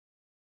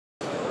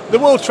The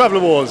World Travel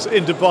Awards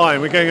in Dubai,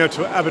 and we're going out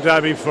to Abu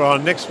Dhabi for our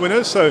next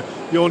winner. So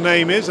your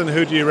name is, and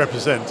who do you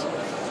represent?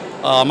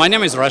 My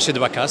name is Rachid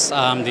Bakas.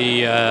 I'm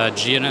the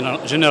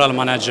general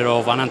manager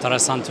of Anantara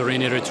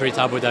Santorini Retreat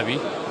Abu Dhabi.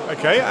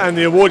 Okay, and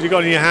the award you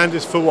got in your hand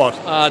is for what?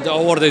 The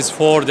award is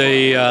for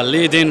the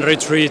leading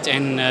retreat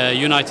in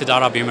United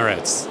Arab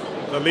Emirates.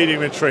 The leading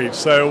retreat.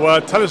 So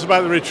tell us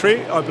about the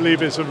retreat. I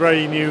believe it's a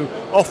very new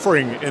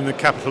offering in the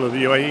capital of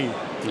the UAE.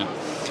 Yeah.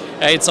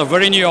 It's a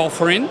very new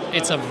offering.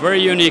 It's a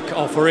very unique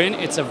offering.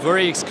 It's a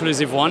very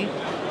exclusive one.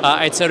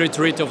 It's a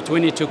retreat of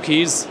 22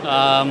 keys.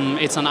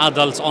 It's an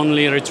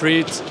adults-only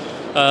retreat,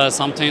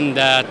 something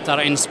that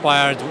are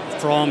inspired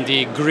from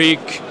the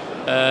Greek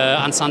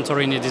and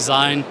Santorini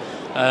design.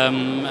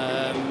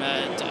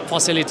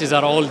 Facilities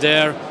are all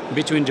there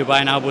between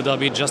Dubai and Abu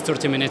Dhabi, just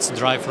 30 minutes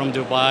drive from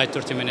Dubai,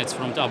 30 minutes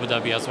from Abu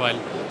Dhabi as well.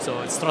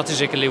 So it's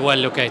strategically well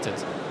located.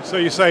 So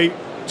you say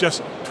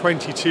just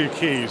 22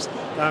 keys.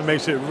 That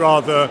makes it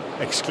rather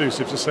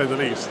exclusive, to say the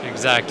least.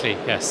 Exactly,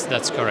 yes,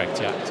 that's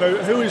correct, yeah. So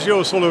who is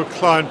your sort of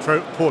client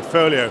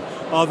portfolio?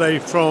 Are they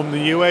from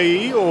the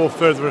UAE or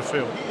further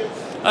afield?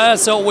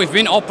 So we've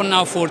been open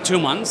now for 2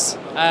 months.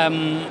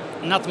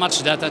 Not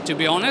much data, to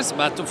be honest,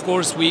 but of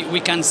course we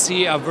can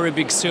see a very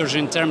big surge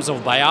in terms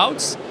of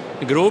buyouts,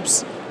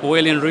 groups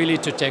willing really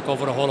to take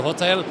over a whole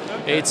hotel.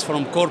 Okay. It's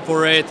from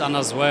corporate and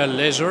as well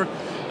leisure.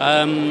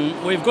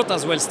 We've got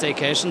as well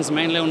staycations,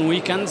 mainly on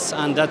weekends,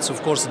 and that's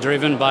of course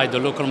driven by the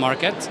local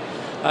market.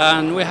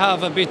 And we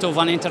have a bit of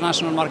an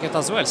international market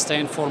as well,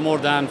 staying for more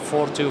than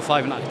 4 to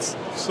 5 nights.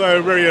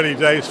 So very early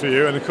days for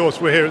you, and of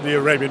course we're here at the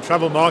Arabian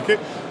travel market,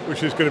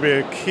 which is going to be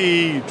a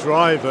key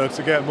driver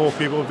to get more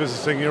people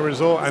visiting your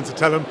resort and to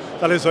tell them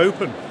that it's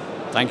open.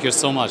 Thank you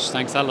so much.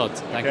 Thanks a lot.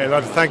 I'd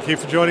like to thank you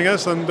for joining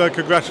us, and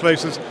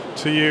congratulations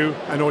to you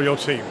and all your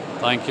team.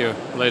 Thank you.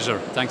 Pleasure.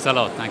 Thanks a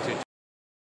lot. Thank you.